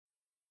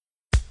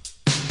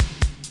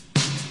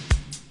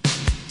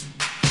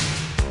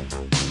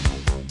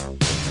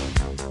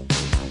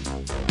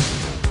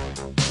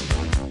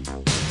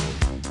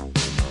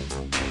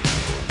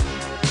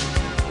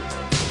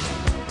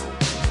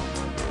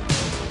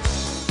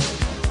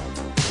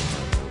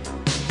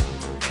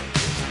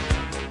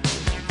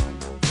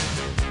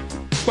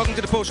Welcome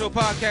to the Post Show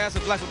Podcast, a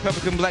Black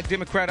Republican, Black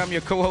Democrat. I'm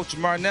your co-host,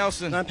 Jamar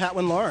Nelson. And I'm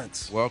Patwin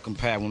Lawrence. Welcome,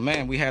 Patwin.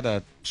 Man, we had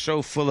a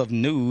show full of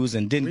news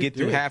and didn't get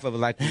through half of it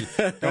like we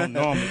don't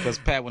normally because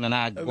Patwin and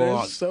I go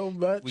on. So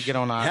much we get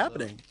on our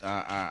happening.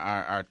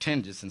 Our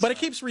tangents. But it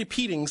keeps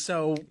repeating,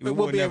 so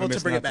we'll be able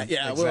to bring it back.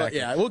 Yeah, exactly.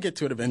 We'll get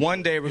to it eventually.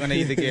 One day we're going to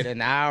either get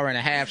an hour and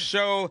a half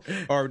show,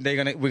 or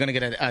we're going to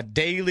get a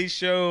daily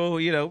show.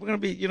 You know, we're going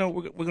to be,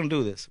 we're going to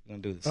do this. We're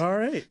going to do this. All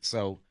right.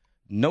 So.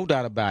 No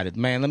doubt about it,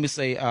 man. Let me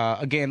say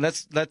again.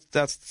 Let's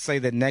say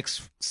that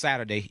next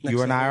Saturday,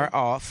 you and I are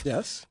off.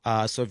 Yes.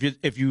 So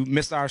if you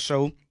missed our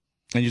show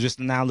and you're just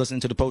now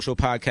listening to the Post Show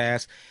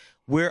Podcast,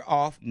 we're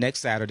off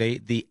next Saturday,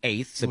 the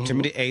 8th,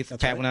 September the 8th.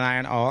 Patwin and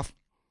I are off.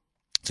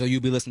 So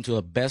you'll be listening to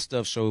a best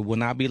of show. It will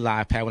not be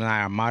live. Patwin and I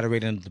are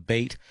moderating a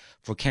debate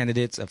for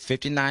candidates of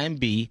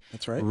 59B.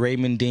 That's right.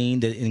 Raymond Dean,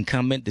 the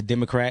incumbent, the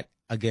Democrat,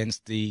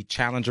 against the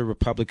challenger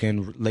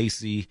Republican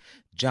Lacey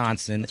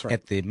Johnson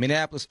at the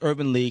Minneapolis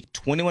Urban League,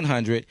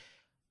 2100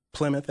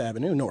 Plymouth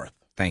Avenue North.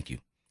 Thank you.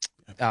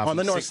 On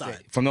the north side.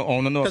 On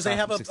the north side.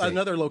 Because they have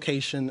another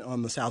location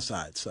on the south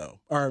side. So,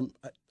 or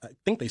I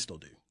think they still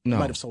do. No. They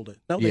might have sold it.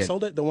 No, they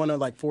sold it. The one at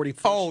like 40.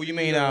 Oh, you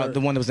mean the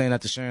one that was named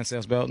after Sharon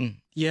Sales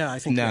Belton? Yeah, I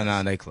think.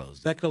 No, they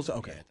closed. That closed.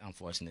 Okay. Yeah,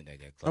 unfortunately, they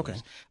got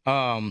closed.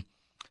 Okay.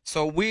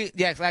 So we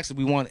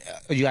want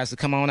you guys to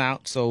come on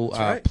out.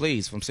 So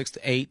please, from 6 to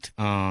 8.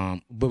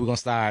 But we're gonna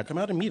start. Come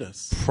out and meet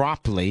us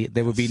promptly.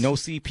 There will be no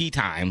CP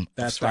time.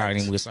 That's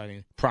starting. Right. We're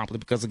starting promptly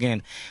because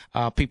again,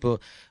 people.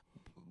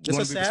 It's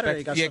a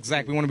Saturday. Yeah,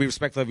 exactly. We want to be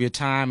respectful of your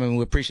time, and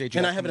we appreciate you.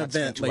 And I have an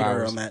event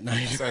later on that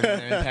night. So,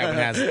 Patwin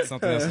has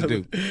something else to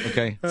do.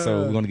 Okay,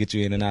 so we're going to get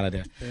you in and out of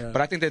there. Yeah.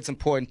 But I think that it's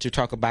important to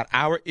talk about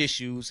our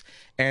issues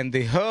and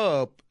the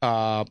hub.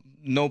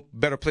 No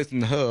better place than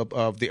the hub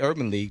of the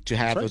Urban League to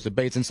have those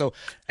debates. And so,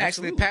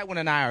 actually, Patwin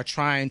and I are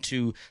trying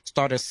to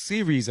start a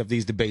series of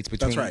these debates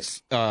between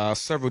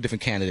several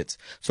different candidates.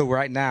 So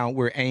right now,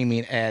 we're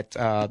aiming at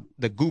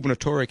the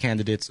gubernatorial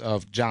candidates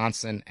of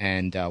Johnson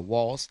and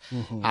Walz.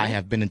 Mm-hmm. I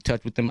have been in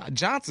touch with them.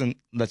 Johnson,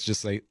 let's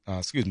just say,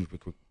 excuse me,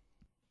 quick.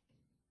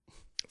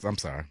 I'm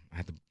sorry. I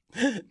had to.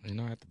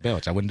 I had to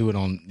belch. I wouldn't do it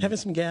on. Having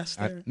some gas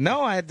there?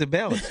 No, I had to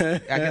belch. I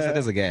guess it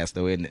is a gas,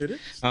 though, isn't it? It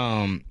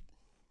is.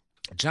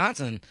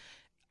 Johnson,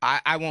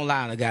 I won't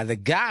lie on the guy. The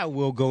guy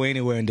will go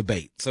anywhere and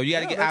debate. So you got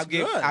to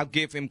get. I'll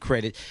give him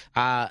credit.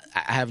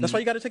 That's why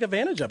you got to take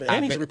advantage of it.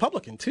 And he's a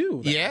Republican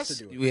too.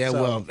 Yes. Yeah.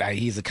 So, well,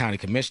 he's a county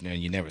commissioner, and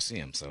you never see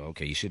him. So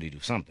okay, you should do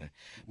something.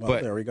 Well,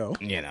 but there we go.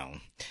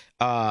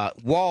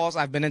 Walz,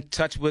 I've been in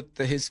touch with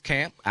his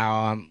camp.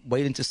 I'm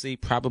waiting to see.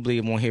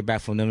 Probably won't hear back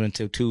from them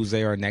until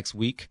Tuesday or next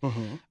week.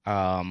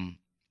 Mm-hmm.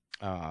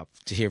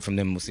 To hear from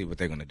them, we'll see what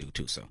they're going to do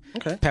too. So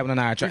okay, Patwin and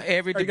I are trying.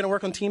 Are you going to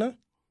work on Tina?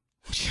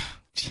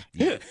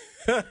 Yeah.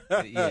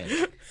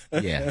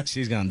 Yeah,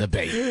 she's gonna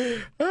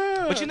debate.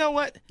 But you know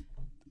what?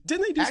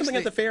 Didn't they do something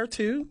at the fair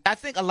too? I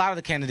think a lot of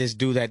the candidates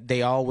do that.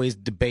 They always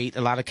debate.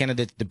 A lot of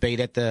candidates debate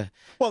at the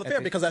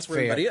fair because that's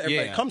where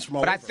everybody comes from.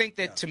 But I think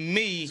that to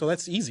me, so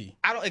that's easy.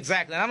 I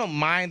don't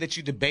mind that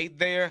you debate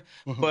there,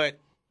 but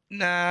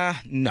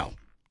no.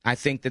 I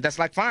think that's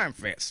like Farm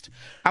Fest.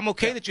 I'm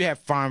okay that you have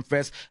Farm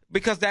Fest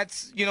because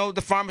that's,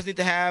 the farmers need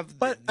to have.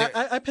 But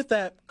I put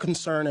that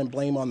concern and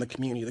blame on the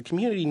community. The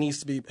community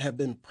needs to have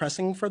been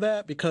pressing for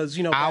that because,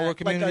 our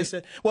community. Like I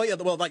said,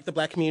 like the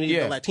black community,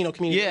 the Latino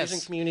community, the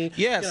Asian community.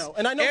 Yes.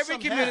 And I know every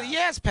community. Have.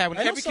 Yes, Patwin.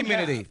 Every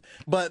community. Have.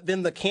 But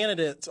then the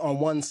candidates on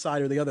one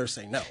side or the other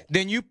say no.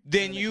 Then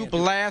you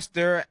blast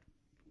their.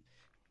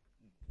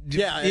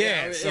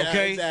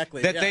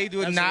 Exactly. That they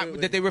do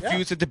not, that they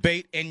refuse to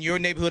debate in your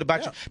neighborhood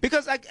about you,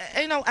 because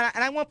and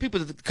I want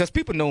people to, because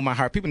people know my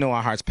heart, people know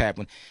our hearts,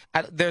 Patwin.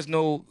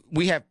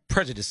 We have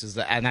prejudices,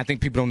 and I think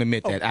people don't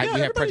admit that.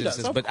 We have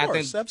prejudices, but I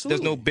think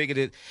there's no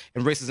bigoted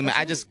and racism.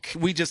 Absolutely.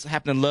 We just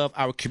happen to love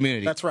our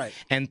community. That's right.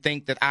 And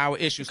think that our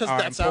issues are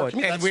that's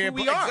important, and we're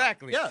we are.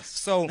 Exactly. Yes.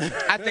 So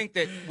I think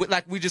that,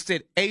 like we just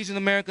said, Asian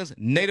Americans,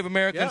 Native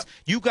Americans,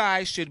 you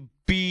guys should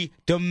be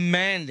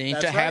demanding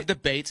to have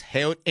debates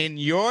held in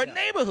your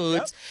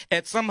neighborhoods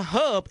at some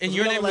hub in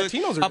your neighborhood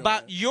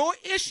about your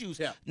issues,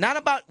 not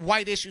about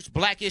white issues,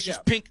 black issues,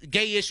 pink,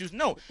 gay issues.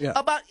 No,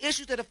 about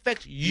issues that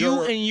affect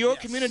you and your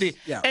community.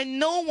 And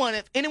no one,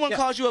 if anyone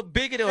calls you a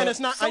bigot, and it's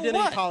not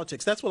identity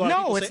politics. That's what a lot of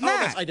people say. It's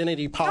not. That's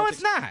identity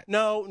politics. No, it's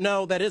not.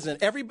 No, that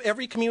isn't.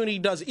 Every community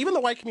does it. Even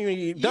the white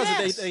community does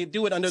it. They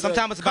do it under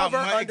sometimes the it's about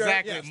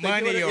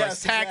money or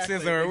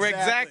taxes or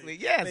exactly.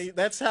 Yes,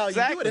 that's how you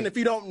do it. And if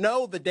you don't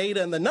know the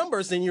data and the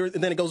numbers, then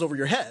it goes over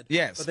your head.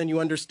 Yes, but then you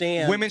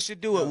understand. Women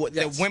should do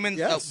it.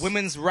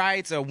 Women's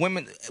rights or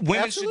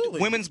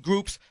women's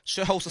groups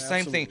should host the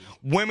same thing.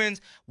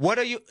 What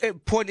are your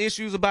important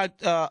issues about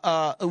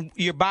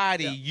your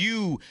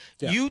body?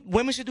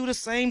 Women should do the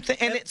same thing,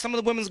 and some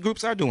of the women's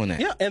groups are doing that.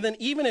 Yeah, and then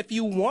even if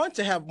you want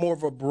to have more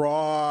of a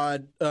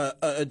broad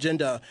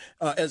agenda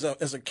as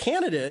a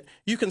candidate,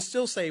 you can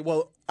still say,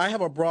 well, I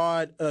have a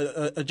broad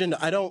agenda.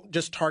 I don't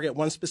just target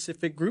one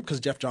specific group, because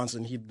Jeff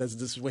Johnson, this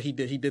is what he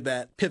did. He did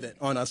that pivot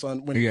on us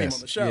when he came on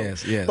the show.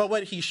 Yes. But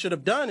what he should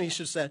have done, he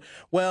should have said,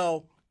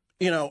 well,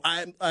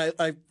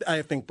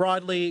 I think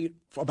broadly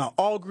about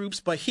all groups,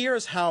 but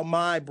here's how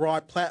my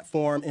broad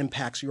platform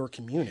impacts your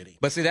community.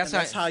 But see,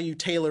 that's how you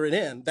tailor it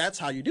in. That's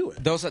how you do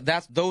it. Those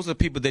are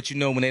people that you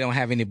know when they don't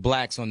have any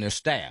blacks on their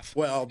staff.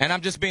 Well, and I'm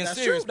just being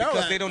serious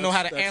because they don't know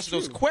how to answer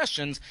those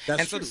questions.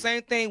 That's and so true. the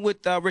same thing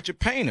with Richard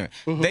Painter.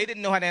 They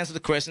didn't know how to answer the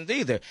questions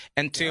either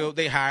until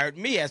they hired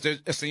me as their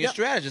senior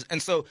strategist.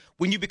 And so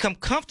when you become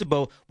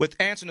comfortable with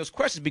answering those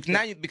questions,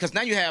 because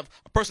now you have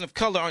a person of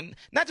color,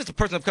 not just a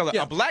person of color,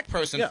 a black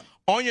person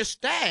on your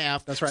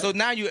staff. That's right. So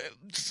now you.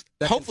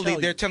 Hopefully,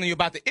 they're telling you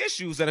about the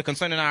issues that are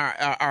concerning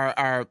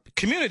our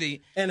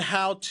community and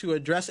how to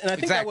address it. And I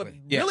think that would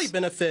really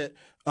benefit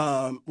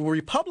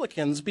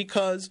Republicans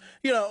because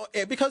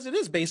it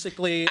is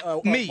basically a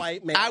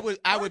white male.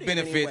 I would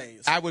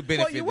benefit. I would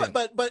benefit. Well, you would,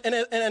 but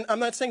I'm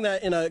not saying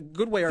that in a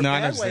good way or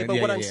bad way.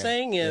 But what I'm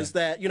saying is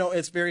that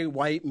it's very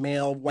white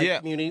male,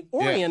 community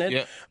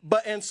oriented.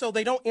 And so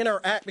they don't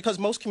interact because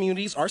most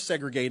communities are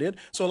segregated.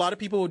 So a lot of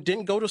people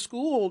didn't go to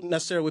school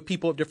necessarily with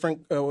people of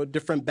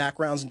different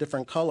backgrounds and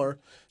different color.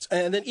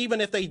 And then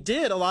even if they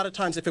did, a lot of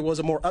times if it was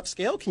a more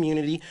upscale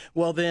community,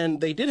 well then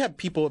they did have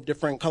people of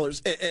different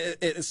colors.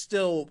 It's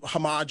still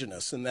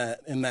homogenous in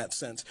that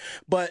sense.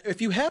 But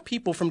if you have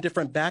people from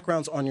different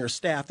backgrounds on your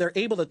staff, they're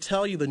able to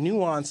tell you the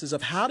nuances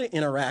of how to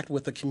interact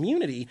with the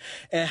community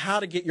and how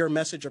to get your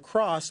message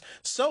across.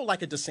 So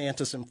like a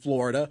DeSantis in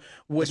Florida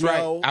would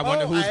know, I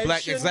wonder who's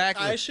black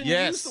exactly. I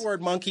shouldn't use the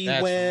word monkey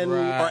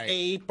or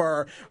ape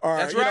or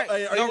any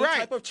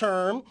type of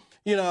term.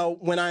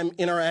 When I'm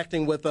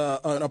interacting with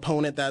an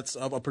opponent that's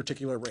of a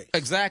particular race.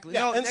 Exactly.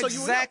 Yeah. And so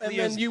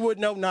you would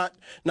know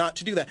not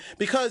to do that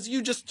because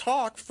you just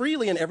talk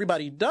freely and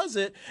everybody does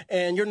it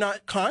and you're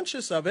not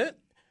conscious of it.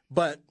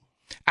 But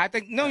I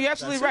think you're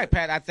absolutely right,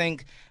 Pat. I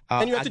think.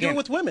 And you have to do it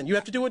with women. You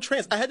have to do it with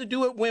trans. I had to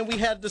do it when we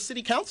had the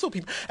city council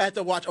people. I had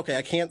to watch, okay,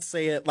 I can't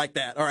say it like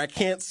that, or I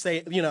can't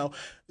say,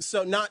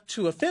 so not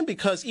to offend,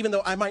 because even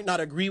though I might not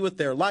agree with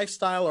their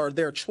lifestyle or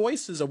their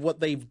choices of what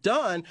they've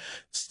done,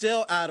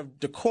 still out of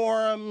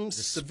decorum,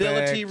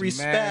 civility,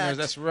 respect. Manners,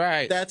 that's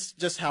right. That's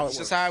just how it works.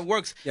 That's just how it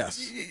works.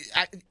 Yes.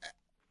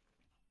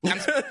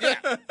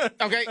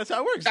 Okay. That's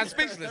how it works. I'm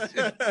speechless.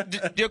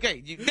 Okay.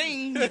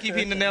 Ding. You keep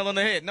hitting the nail on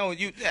the head. No,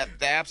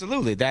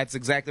 absolutely. That's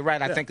exactly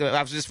right. I think I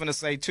was just going to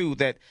say too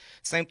that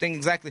same thing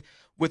exactly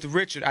with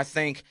Richard. I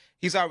think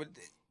he's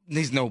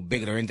no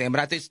bigot or anything, but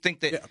I just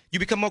think that you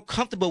become more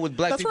comfortable with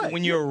black people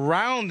when you're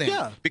around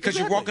them because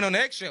you're walking on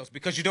eggshells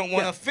because you don't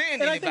want to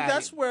offend anybody. I think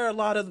that's where a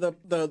lot of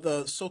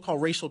the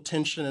so-called racial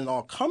tension and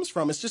all comes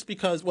from. It's just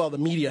because, the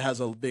media has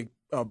a big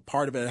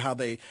part of it, how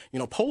they,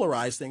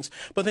 polarize things.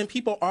 But then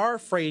people are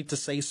afraid to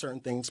say certain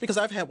things because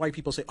I've had white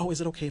people say, oh,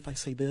 is it okay if I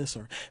say this?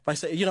 Or if I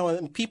say,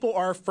 and people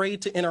are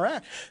afraid to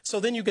interact.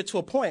 So then you get to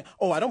a point,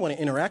 oh, I don't want to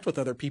interact with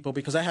other people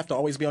because I have to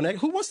always be on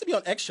who wants to be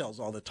on eggshells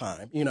all the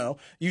time?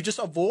 You just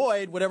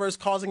avoid whatever is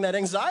causing that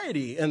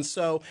anxiety. And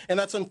so, and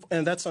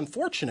that's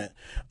unfortunate.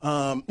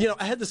 I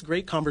had this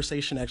great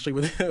conversation actually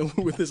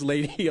with this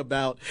lady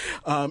about,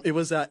 it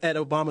was at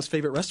Obama's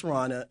favorite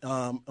restaurant at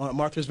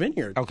Martha's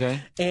Vineyard. Okay.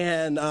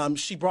 And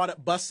she brought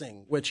up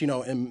busing, which,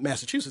 in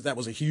Massachusetts, that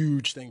was a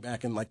huge thing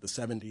back in like the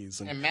 70s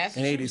and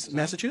 80s.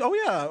 Massachusetts.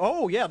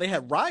 Oh, yeah. They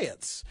had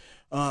riots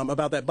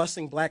about that,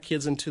 busing black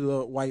kids into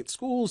the white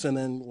schools and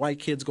then white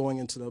kids going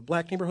into the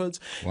black neighborhoods.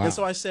 Wow. And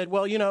so I said,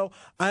 well,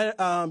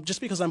 I just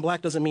because I'm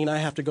black doesn't mean I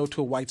have to go to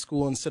a white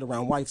school and sit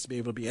around whites to be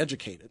able to be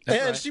educated.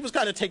 And she was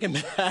kind of taken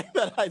back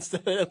that I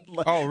said,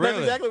 oh, really? That's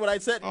exactly what I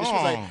said. And she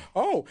was like,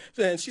 oh.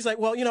 And she's like,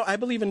 well, I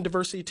believe in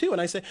diversity too.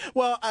 And I said,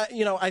 well,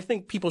 I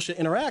think people should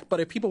interact, but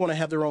if people want to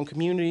have their own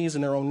communities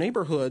and their own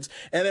neighborhoods,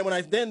 and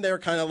then they're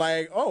kind of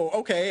like, oh,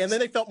 okay. And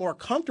then they felt more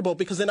comfortable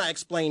because then I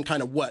explained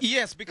kind of what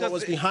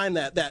was behind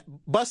that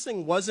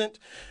busing wasn't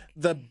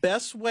the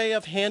best way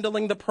of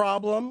handling the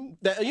problem.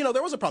 That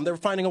there was a problem. They were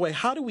finding a way.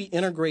 How do we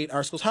integrate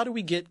our schools? How do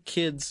we get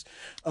kids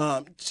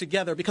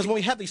together? Because when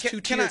we have these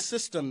two-tiered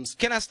systems,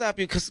 can I stop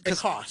you?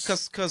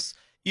 Because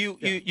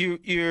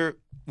you're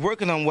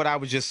working on what I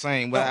was just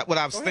saying. What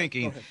I was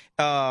thinking.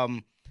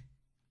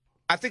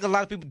 I think a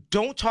lot of people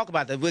don't talk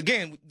about that.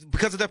 Again,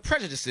 because of their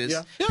prejudices,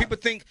 people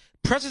think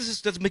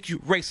prejudice doesn't make you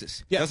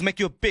racist. Doesn't make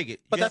you a bigot.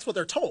 But that's what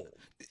they're told.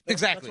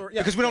 Exactly.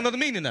 Because we don't know the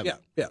meaning of it.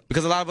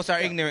 Because a lot of us are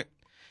ignorant.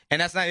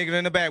 And that's not ignorant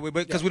in a bad way,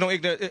 but because we don't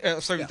ignore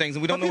certain things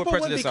and we don't know what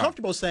prejudice are. People wouldn't be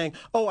comfortable saying,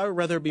 "Oh, I would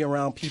rather be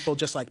around people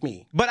just like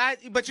me." But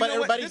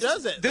everybody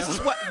does it. This is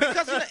what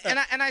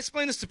and I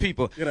explain this to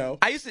people.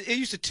 It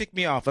used to tick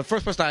me off. The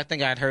first person I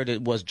think I'd heard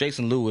it was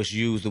Jason Lewis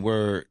use the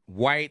word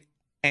white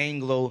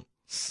Anglo.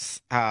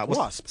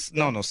 WASP.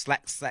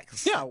 Slack.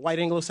 Yeah, white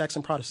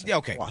Anglo-Saxon Protestant. Yeah,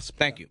 okay. WASP.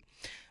 Thank you.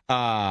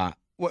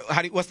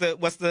 What's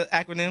the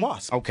acronym?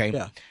 WASP. Okay.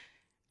 Yeah.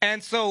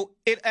 And so,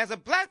 as a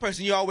black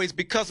person, you always,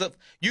 because of,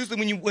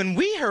 usually when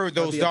we heard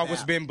those dogs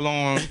was being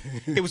blown,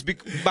 it was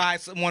by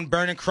someone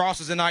burning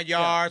crosses in our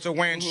yards or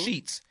wearing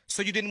sheets.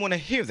 So you didn't want to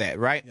hear that,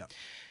 right? Yeah.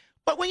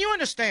 But when you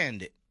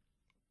understand it,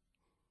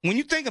 when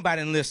you think about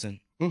it and listen,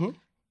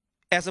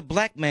 as a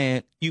black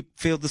man, you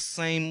feel the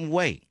same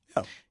way.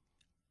 Yeah.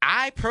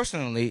 I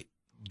personally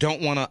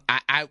don't want to.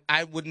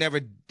 I would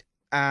never.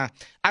 I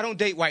don't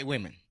date white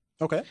women.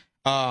 Okay.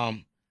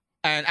 And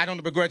I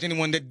don't begrudge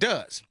anyone that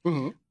does.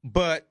 Mm-hmm.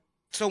 But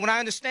so when I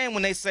understand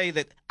when they say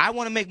that I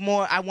want to make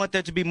more, I want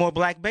there to be more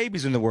black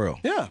babies in the world.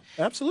 Yeah,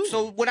 absolutely.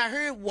 So when I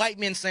heard white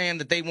men saying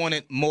that they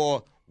wanted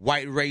more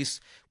white race,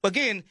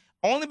 again,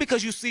 only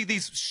because you see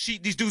these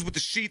dudes with the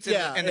sheets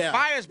and the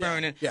fires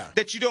burning,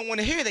 that you don't want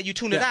to hear that, you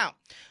tune it out.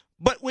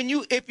 But when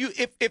you,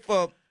 if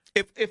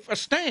a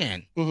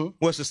Stan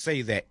was to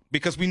say that,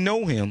 because we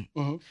know him,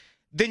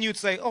 then you'd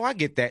say, oh, I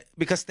get that,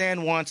 because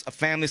Stan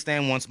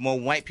wants more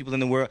white people in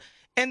the world.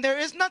 And there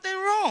is nothing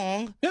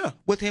wrong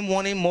with him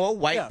wanting more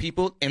white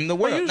people in the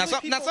world. Now,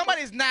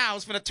 somebody's now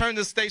is going to turn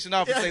this station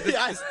off and say,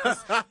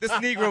 this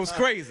Negro's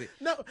crazy.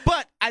 No,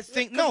 but I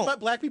think, no. But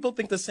black people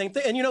think the same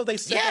thing. And, you know, they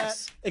say that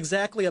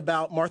exactly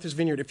about Martha's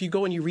Vineyard. If you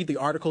go and you read the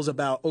articles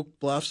about Oak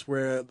Bluffs,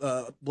 where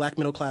black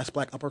middle class,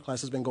 black upper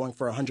class has been going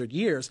for 100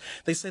 years,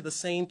 they say the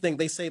same thing.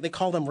 They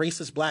call them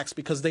racist blacks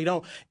because they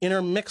don't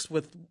intermix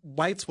with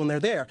whites when they're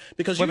there.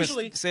 Because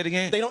usually, say it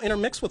again. They don't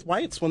intermix with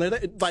whites when they're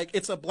there. Like,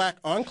 it's a black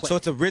enclave. So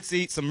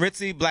it's some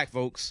ritzy black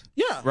folks.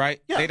 Yeah.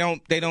 Right? Yeah. They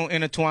don't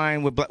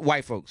intertwine with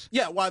white folks.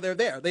 Yeah, while they're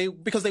there.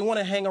 Because they want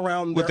to hang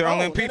around with their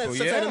own And people. it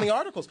says that in the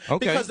articles.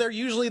 Okay. Because they're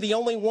usually the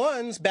only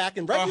ones back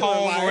in regular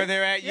home life. where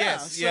they're at,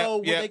 yes.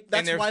 So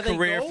that's in why their they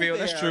career go field.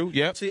 there That's true.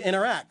 Yep. to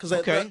interact. Because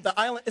the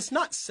island, it's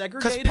not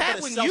segregated,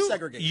 Pat, but it's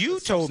self-segregated. You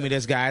told me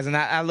this, guys, and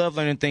I love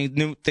learning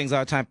new things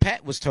all the time.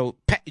 Pat,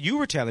 you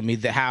were telling me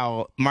that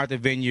how Martha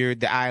Vineyard,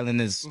 the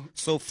island, is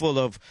so full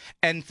of,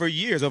 and for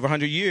years, over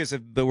 100 years,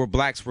 there were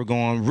blacks were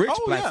going, rich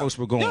black folks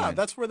were going. Yeah,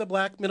 that's where the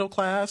black middle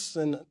class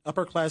and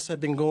upper class had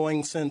been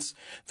going since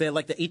the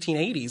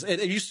 1880s.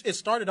 It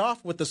started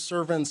off with the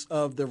servants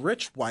of the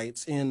rich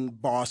whites in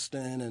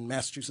Boston and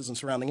Massachusetts and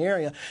surrounding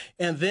area,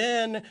 and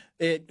then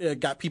it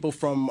got people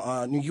from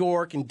New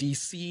York and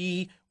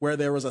D.C., where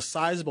there was a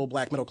sizable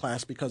black middle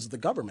class because of the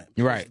government.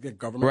 Right. The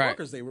government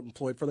workers, they were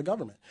employed for the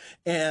government.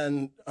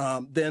 And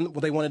then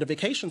they wanted a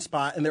vacation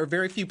spot, and there were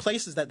very few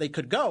places that they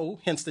could go,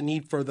 hence the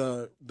need for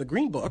the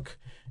Green Book.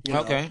 You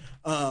know? Okay.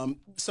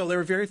 So there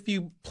were very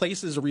few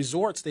places or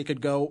resorts they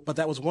could go, but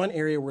that was one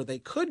area where they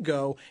could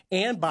go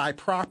and buy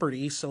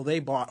property, so they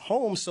bought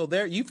homes. So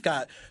there you've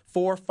got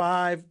 4 or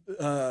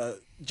 5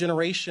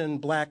 generation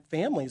black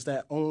families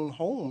that own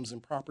homes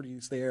and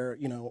properties there,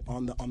 you know,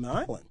 on the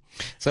island.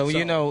 So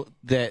you know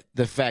that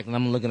the fact, and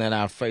I'm looking at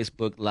our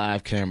Facebook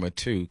live camera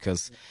too,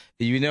 because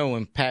you know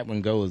when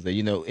Patwin goes there,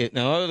 you know, in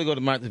order to go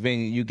to Martha's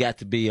Vineyard, you got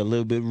to be a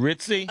little bit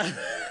ritzy.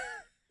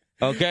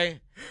 Okay,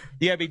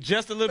 you got to be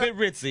just a little bit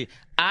ritzy.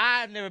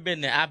 I've never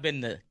been there. I've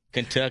been to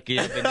Kentucky,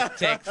 I've been to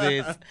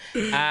Texas,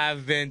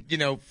 I've been,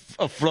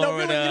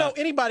 Florida, no, really,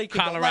 anybody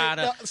can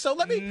Colorado. Go. Like, so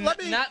let me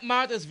not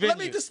Martha's Vineyard.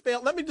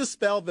 Let me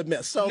dispel the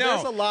myth. So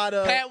there's a lot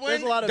of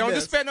don't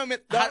dispel no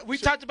myth. We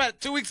talked about it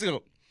 2 weeks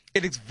ago.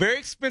 It is very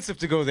expensive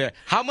to go there.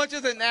 How much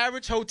is an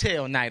average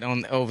hotel night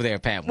over there,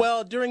 Pat?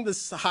 Well, during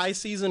this high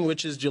season,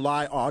 which is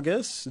July,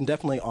 August, and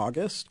definitely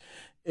August,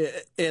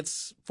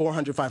 it's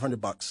 $400,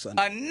 $500 a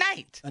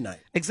night. A night.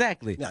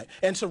 Exactly. Night.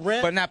 And to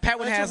rent. But now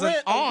Patwin has an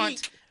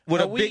aunt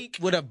with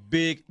a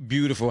big,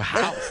 beautiful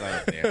house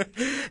out there.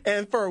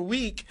 And for a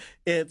week,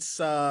 it's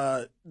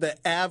the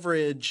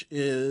average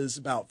is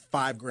about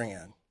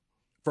 $5,000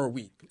 for a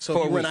week. So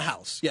if you rent a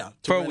house,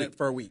 to rent it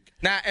for a week.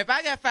 Now, if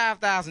I got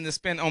 $5,000 to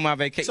spend on my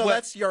vacation, so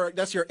that's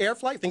your air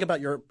flight. Think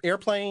about your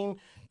airplane,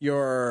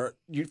 your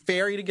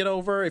ferry to get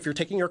over. If you're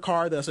taking your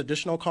car, that's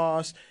additional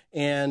cost,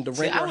 and the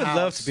rent. I would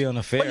love to be on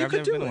a ferry. I've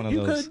never been on one of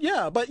those.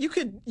 But you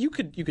could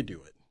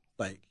do it.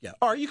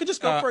 Or you could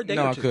just go for a day.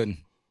 No, or two. I couldn't.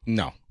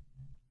 No.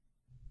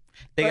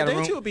 They got a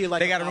room. Would be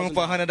like they got a room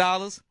for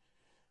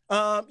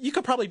 $100. You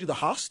could probably do the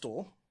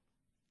hostel.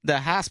 The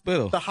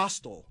hospital. The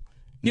hostel.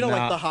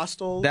 Like the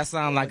hostel. That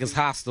sounds like it's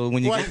hostile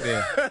when you get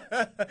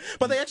there.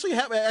 But they actually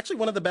have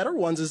one of the better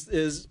ones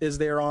is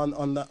there on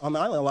the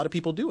island. A lot of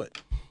people do it.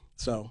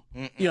 So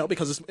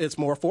because it's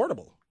more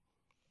affordable.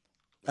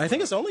 I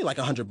think it's only like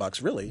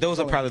 $100, really. Those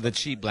are probably the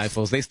cheap black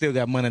folks. They still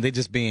got money. They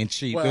just being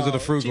cheap. Those are the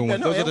frugal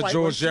ones. Those are the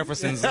George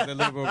Jeffersons that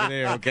live over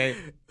there. Okay.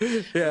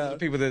 Yeah. The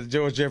people that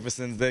George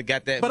Jeffersons that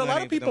got that. But money, a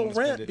lot of people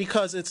rent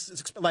because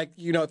it's like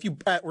if you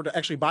were to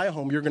actually buy a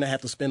home, you're going to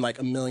have to spend like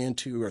 $1 million,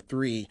 $2 or $3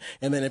 million,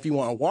 and then if you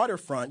want a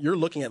waterfront, you're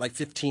looking at like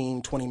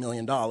 $15-20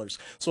 million.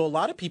 So a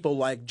lot of people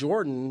like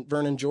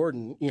Vernon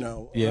Jordan,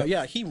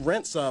 he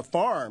rents a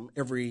farm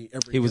every.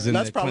 He was year. in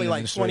That's probably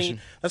like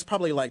That's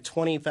probably like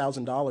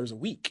 $20,000 a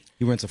week.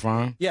 He rents a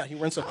farm? Yeah, he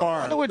rents a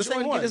farm. I know where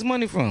Jordan get his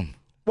money from.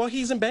 Well,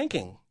 he's in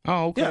banking.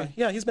 Oh, okay.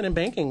 Yeah, he's been in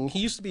banking. He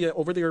used to be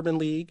over the Urban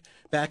League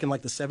back in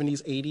like the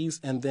 70s, 80s,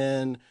 and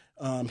then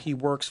he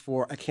works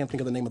for, I can't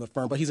think of the name of the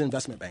firm, but he's an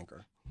investment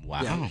banker.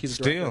 Wow. Yeah, he's a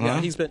still, director. huh?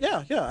 Yeah, he's been,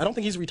 I don't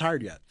think he's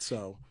retired yet,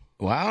 so.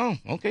 Wow,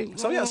 okay.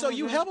 So, so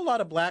you have a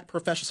lot of black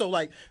professionals. So,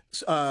 like,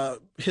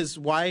 his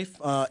wife,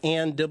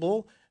 Ann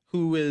Dibble,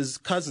 who is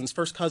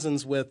first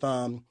cousins with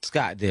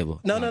Scott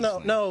Dibble.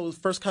 No,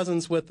 first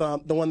cousins with the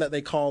one that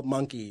they called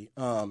Monkey.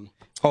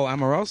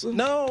 Omarosa?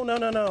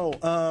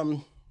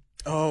 No.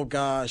 Oh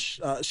gosh,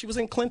 she was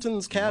in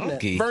Clinton's cabinet.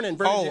 Monkey. Valerie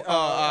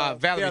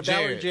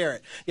Valerie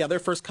Jarrett. Yeah, they're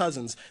first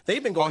cousins.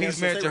 They've been going. He's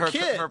married to her.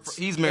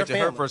 He's married to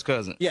her first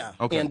cousin. Yeah.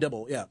 Okay. Ann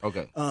Dibble. Yeah.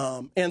 Okay.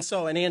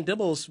 And Ann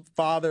Dibble's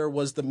father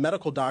was the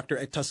medical doctor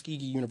at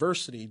Tuskegee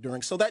University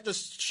so that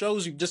just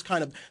shows you just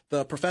kind of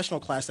the professional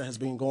class that has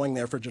been going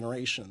there for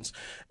generations.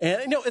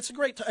 And it's a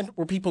great time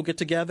where people get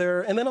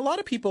together, and then a lot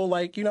of people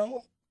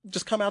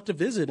just come out to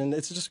visit, and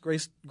it's just a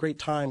great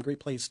time, great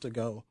place to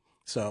go.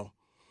 So.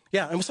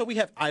 Yeah, and so we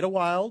have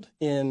Idlewild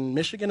in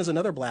Michigan is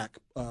another black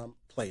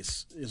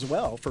place as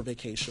well for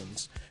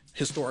vacations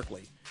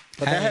historically,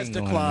 but that has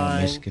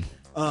declined.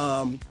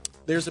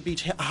 There's a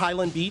beach,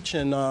 Highland Beach,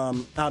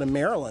 out in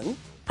Maryland.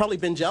 Probably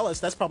Ben Jealous.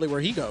 That's probably where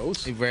he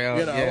goes.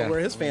 Where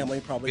his family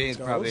probably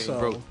goes.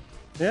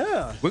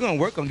 Yeah, we're gonna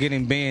work on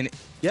getting Ben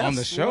on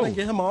the show. We're gonna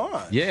get him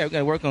on. Yeah, we're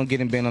gonna work on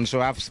getting Ben on the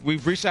show.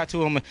 We've reached out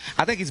to him.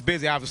 I think he's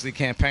busy, obviously,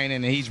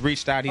 campaigning, and he's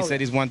reached out. He said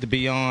he's wanted to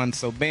be on.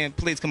 So Ben,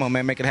 please come on,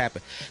 man, make it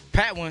happen.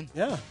 Patwin,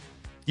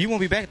 you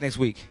won't be back next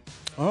week.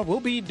 Oh, we'll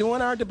be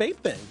doing our debate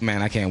thing.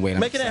 Man, I can't wait.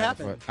 Making it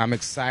happen. I'm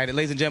excited,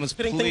 ladies and gentlemen.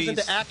 Putting things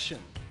into action.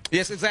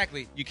 Yes,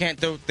 exactly. You can't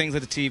throw things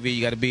at the TV.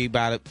 You got to be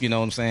about it. You know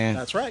what I'm saying?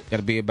 That's right. Got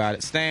to be about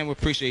it. Stan, we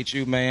appreciate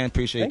you, man.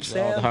 Appreciate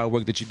all the hard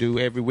work that you do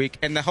every week.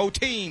 And the whole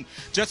team,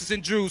 Justice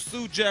and Drew,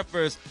 Sue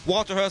Jeffers,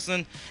 Walter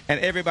Hudson, and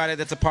everybody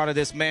that's a part of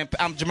this, man.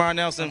 I'm Jamar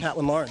Nelson. I'm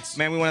Patwin Lawrence.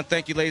 Man, we want to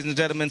thank you, ladies and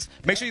gentlemen.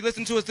 Make sure you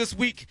listen to us this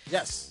week.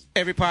 Yes.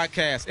 Every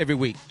podcast, every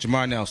week.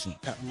 Jamar Nelson.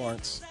 Patwin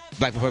Lawrence.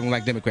 Black Republican,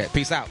 Black Democrat.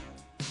 Peace out.